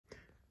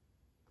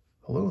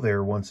Hello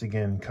there once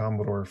again,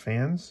 Commodore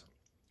fans.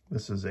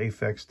 This is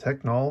Aphex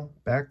Technol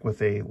back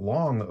with a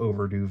long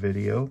overdue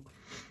video.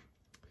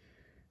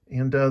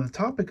 And the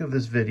topic of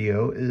this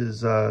video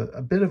is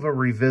a bit of a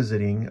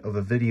revisiting of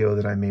a video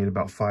that I made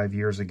about 5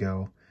 years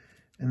ago.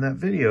 And that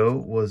video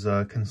was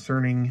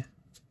concerning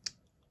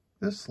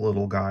this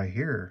little guy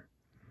here.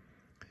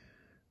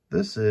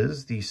 This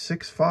is the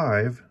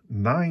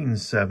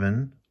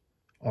 6597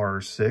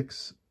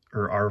 R6,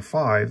 or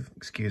R5,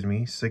 excuse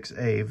me,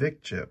 6A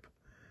VIC chip.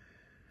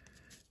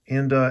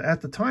 And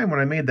at the time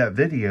when I made that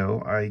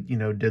video, I,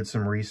 did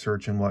some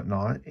research and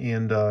whatnot.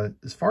 And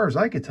as far as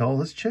I could tell,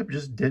 this chip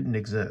just didn't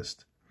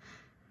exist.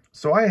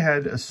 So I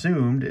had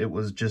assumed it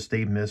was just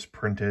a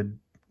misprinted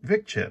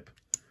VIC chip.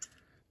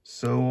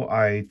 So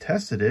I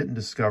tested it and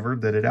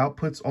discovered that it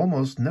outputs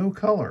almost no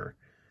color.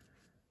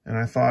 And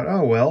I thought,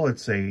 oh, well,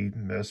 it's a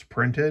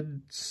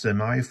misprinted,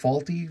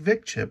 semi-faulty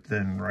VIC chip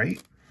then,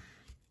 right?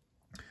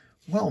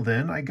 Well,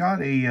 then, I got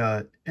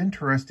a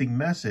interesting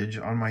message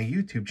on my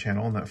YouTube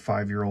channel in that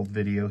 5-year-old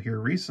video here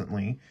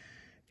recently.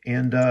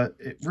 And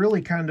it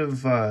really kind of,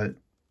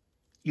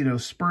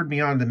 spurred me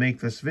on to make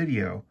this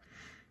video.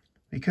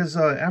 Because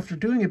after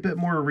doing a bit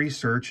more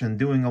research and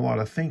doing a lot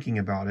of thinking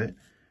about it,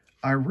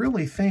 I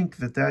really think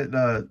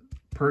that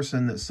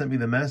person that sent me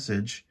the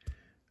message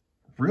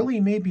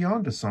really may be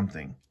onto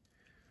something.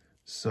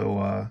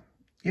 So,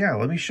 yeah,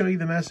 let me show you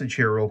the message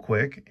here real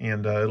quick.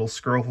 And it'll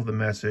scroll through the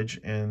message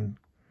and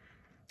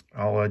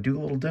I'll do a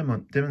little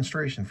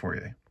demonstration for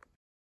you.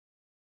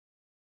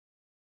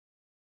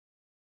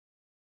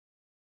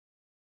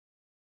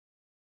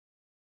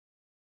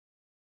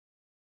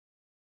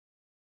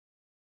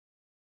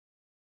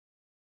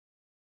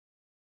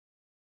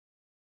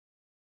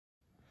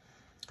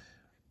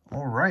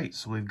 All right,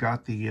 so we've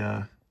got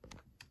the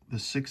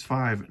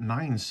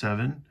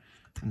 6597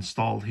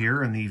 installed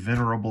here in the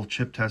venerable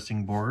chip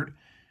testing board.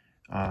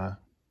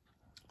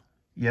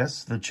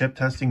 Yes, the chip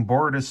testing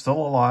board is still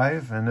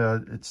alive, and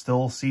it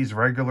still sees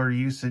regular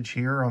usage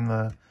here on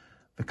the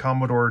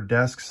Commodore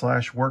desk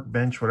 /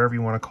 workbench, whatever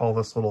you want to call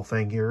this little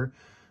thing here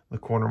in the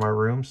corner of my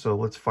room. So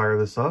let's fire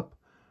this up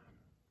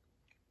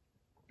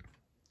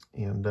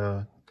and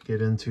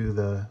get into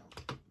the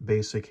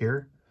basic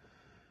here.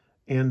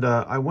 And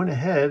I went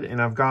ahead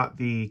and I've got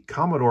the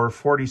Commodore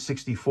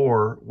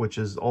 4064, which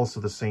is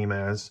also the same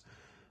as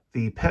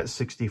the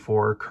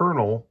PET64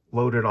 kernel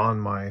loaded on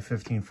my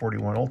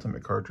 1541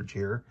 Ultimate cartridge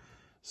here.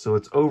 So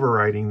it's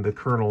overriding the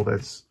kernel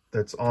that's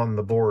on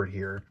the board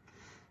here.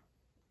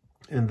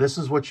 And this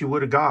is what you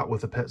would have got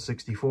with a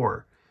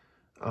PET64.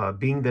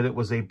 Being that it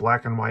was a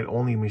black and white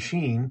only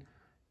machine,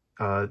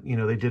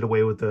 they did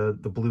away with the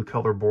blue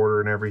color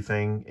border and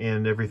everything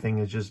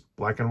is just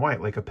black and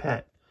white like a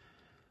PET.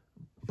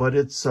 But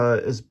it's,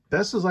 as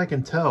best as I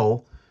can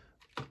tell,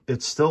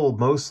 it's still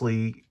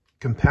mostly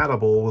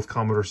compatible with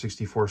Commodore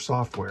 64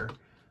 software.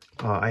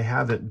 I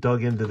haven't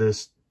dug into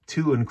this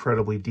too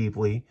incredibly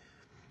deeply,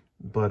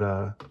 but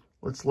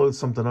let's load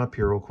something up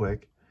here real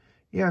quick.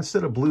 Yeah,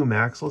 instead of Blue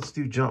Max, let's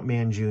do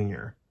Jumpman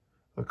Jr.,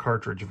 a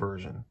cartridge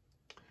version.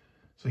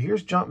 So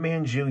here's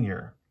Jumpman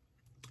Jr.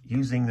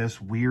 using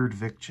this weird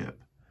VIC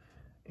chip.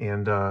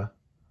 And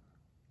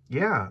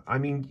yeah, I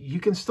mean, you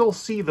can still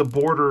see the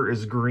border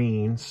is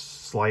green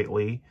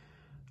slightly.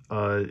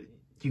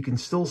 You can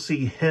still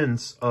see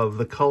hints of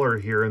the color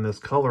here in this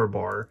color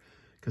bar,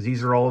 because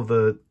these are all of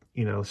the,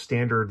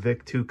 standard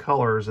VIC-II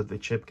colors that the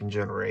chip can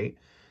generate.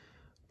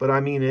 But I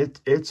mean,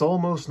 it's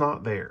almost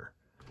not there.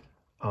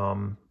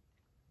 Yeah,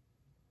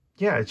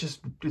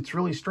 it's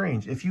really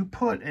strange. If you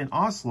put an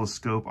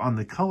oscilloscope on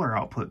the color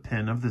output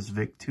pin of this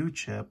VIC-II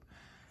chip,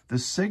 the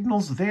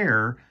signals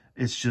there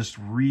is just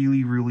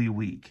really, really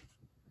weak.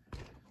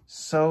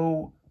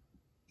 So,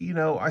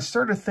 I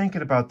started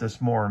thinking about this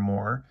more and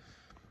more.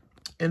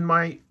 And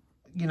my,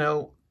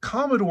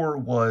 Commodore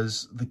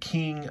was the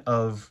king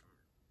of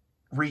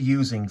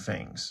reusing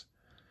things.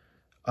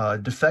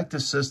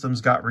 Defective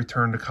systems got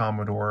returned to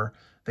Commodore.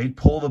 They'd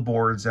pull the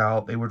boards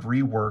out, they would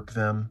rework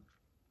them,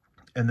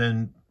 and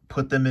then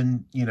put them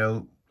in,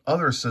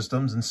 other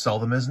systems and sell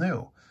them as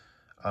new.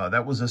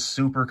 That was a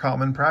super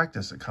common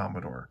practice at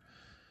Commodore.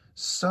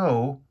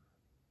 So,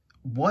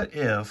 what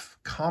if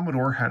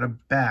Commodore had a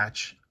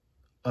batch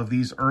of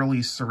these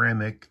early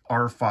ceramic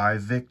R5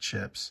 VIC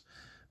chips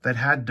that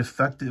had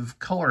defective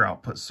color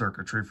output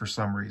circuitry for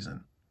some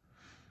reason?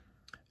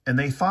 And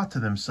they thought to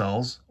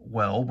themselves,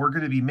 well, we're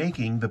going to be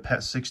making the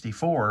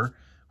PET64,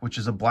 which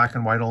is a black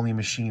and white only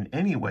machine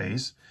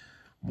anyways.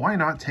 Why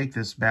not take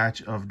this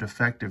batch of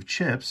defective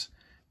chips,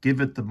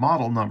 give it the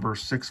model number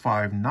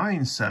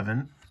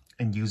 6597,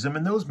 and use them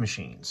in those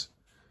machines?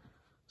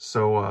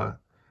 So,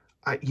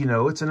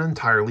 it's an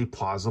entirely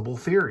plausible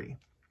theory.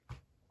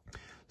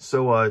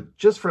 So,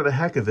 just for the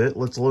heck of it,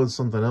 let's load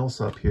something else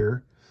up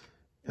here.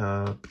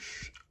 I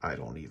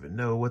don't even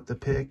know what to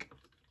pick.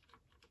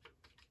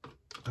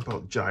 How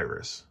about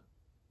Gyrus?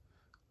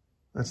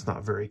 That's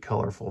not very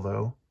colorful,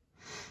 though.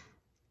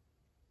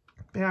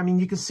 Yeah, I mean,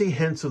 you can see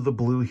hints of the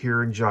blue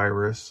here in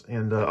Gyrus,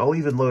 and I'll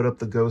even load up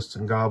the Ghosts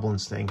and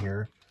Goblins thing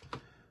here.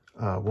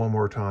 one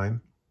more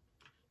time.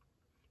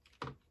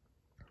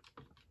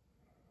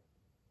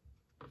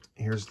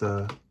 Here's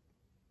the...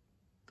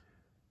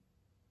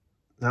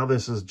 Now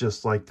this is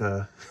just like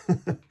the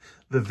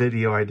the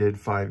video I did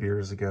 5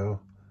 years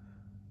ago.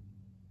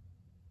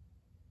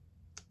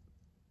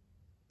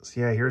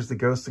 So yeah, here's the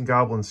Ghosts and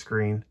Goblins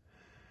screen.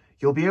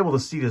 You'll be able to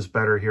see this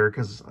better here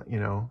because, you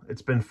know,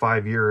 it's been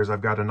 5 years.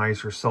 I've got a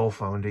nicer cell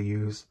phone to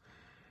use.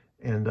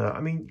 And, I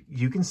mean,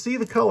 you can see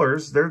the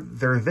colors. They're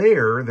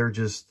there. They're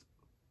just,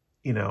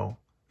 you know,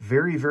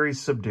 very, very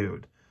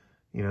subdued.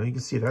 You know, you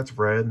can see that's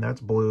red and that's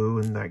blue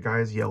and that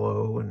guy's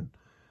yellow. And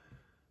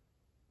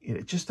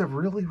it's just a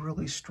really,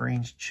 really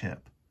strange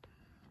chip.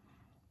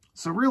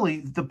 So really,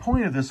 the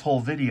point of this whole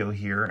video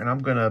here, and I'm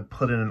going to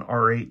put in an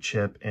R8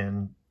 chip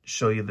and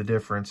show you the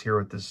difference here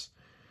with this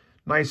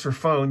nicer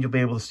phone. You'll be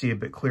able to see a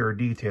bit clearer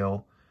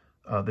detail.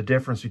 The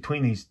difference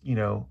between these, you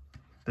know,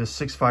 this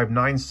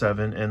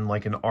 6597 and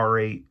like an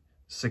R8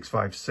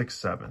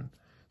 6567.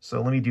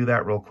 So let me do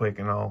that real quick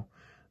and I'll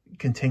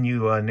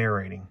continue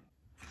narrating.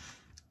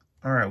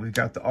 All right, we've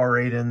got the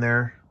R8 in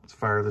there. Let's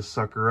fire this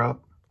sucker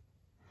up.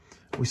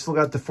 We still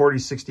got the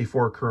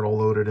 4064 kernel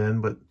loaded in,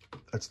 but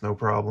that's no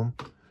problem.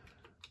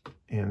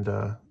 And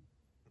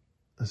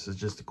this is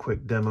just a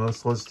quick demo.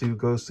 So let's do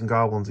Ghosts and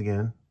Goblins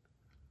again.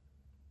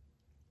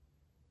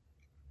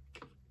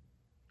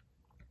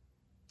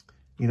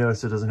 You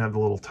notice it doesn't have the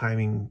little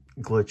timing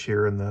glitch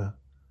here in the,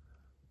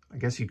 I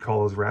guess you'd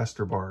call those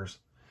raster bars.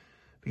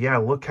 But yeah,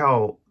 look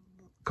how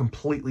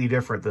completely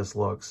different this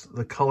looks.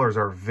 The colors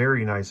are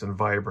very nice and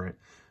vibrant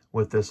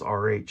with this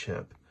R8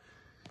 chip.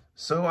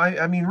 So,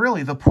 I mean,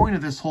 really, the point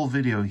of this whole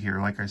video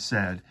here, like I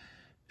said,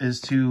 is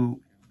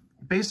to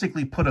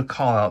basically put a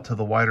call out to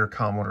the wider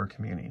Commodore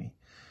community.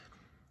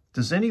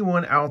 Does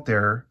anyone out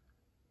there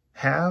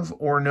have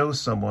or know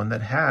someone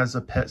that has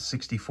a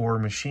PET64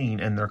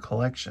 machine in their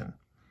collection?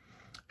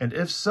 And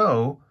if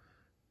so,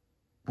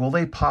 will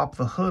they pop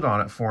the hood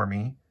on it for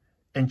me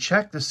and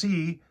check to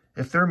see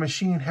if their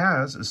machine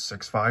has a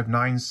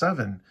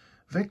 6597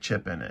 VIC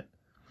chip in it?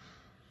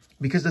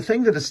 Because the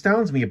thing that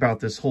astounds me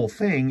about this whole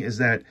thing is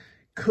that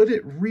could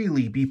it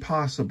really be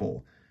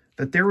possible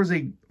that there was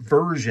a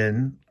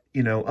version,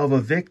 you know, of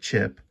a VIC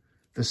chip,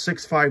 the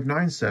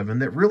 6597,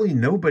 that really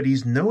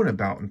nobody's known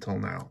about until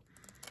now?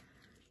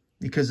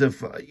 Because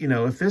if, you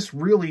know, if this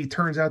really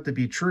turns out to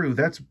be true,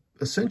 that's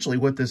essentially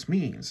what this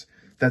means.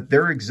 That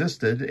there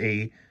existed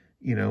a,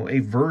 you know, a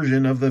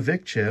version of the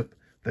VIC chip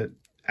that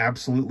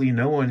absolutely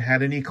no one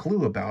had any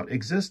clue about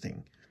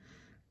existing.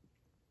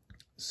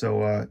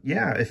 So,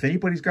 yeah, if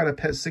anybody's got a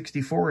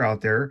PET64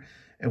 out there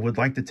and would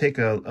like to take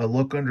a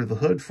look under the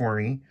hood for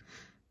me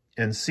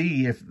and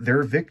see if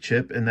their VIC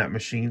chip in that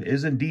machine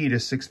is indeed a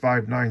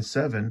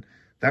 6597,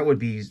 that would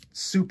be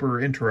super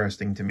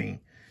interesting to me.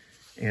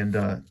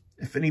 And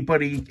if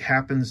anybody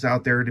happens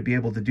out there to be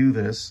able to do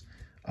this,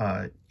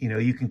 you know,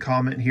 you can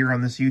comment here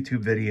on this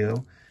YouTube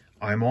video.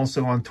 I'm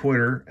also on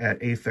Twitter at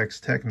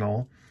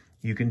AfexTechnol.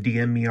 You can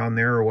DM me on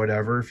there or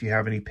whatever if you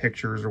have any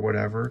pictures or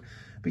whatever.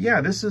 But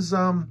yeah, this is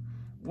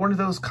one of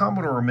those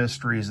Commodore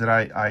mysteries that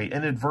I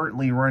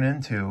inadvertently run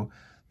into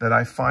that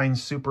I find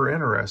super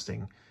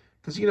interesting.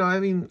 Because, you know, I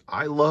mean,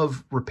 I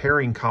love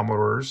repairing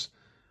Commodores,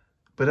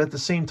 but at the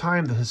same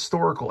time, the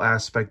historical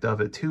aspect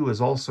of it too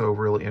is also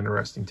really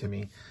interesting to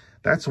me.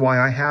 That's why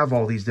I have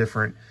all these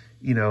different,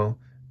 you know,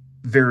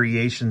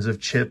 variations of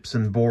chips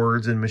and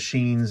boards and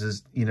machines,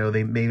 as you know,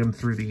 they made them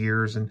through the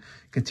years and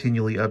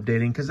continually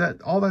updating, because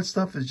all that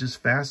stuff is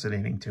just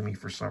fascinating to me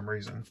for some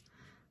reason.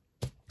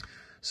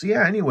 So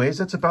yeah, anyways,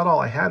 that's about all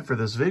I had for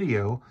this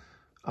video.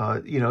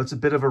 You know, it's a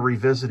bit of a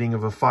revisiting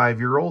of a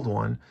 5-year-old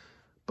one,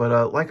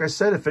 but like I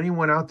said, if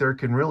anyone out there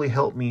can really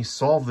help me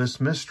solve this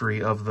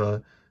mystery of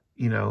the,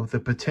 you know, the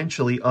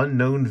potentially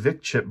unknown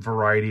VIC chip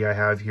variety I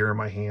have here in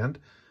my hand,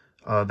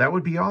 that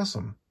would be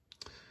awesome.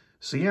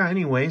 So yeah,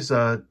 anyways,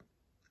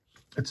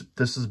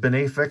 this has been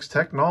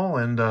AfexTechnol,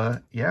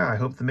 and yeah, I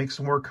hope to make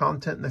some more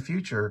content in the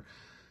future.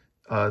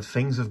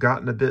 Things have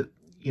gotten a bit,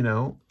 you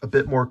know, a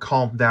bit more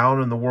calmed down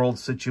in the world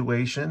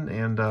situation,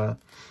 and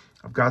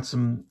I've got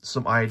some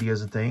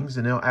ideas and things.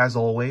 And, you know, as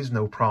always,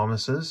 no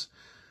promises.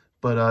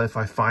 But if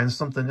I find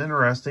something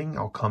interesting,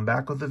 I'll come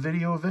back with a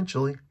video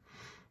eventually.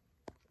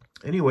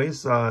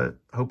 Anyways,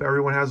 hope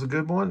everyone has a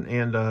good one,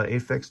 and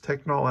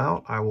AfexTechnol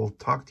out. I will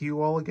talk to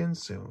you all again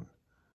soon.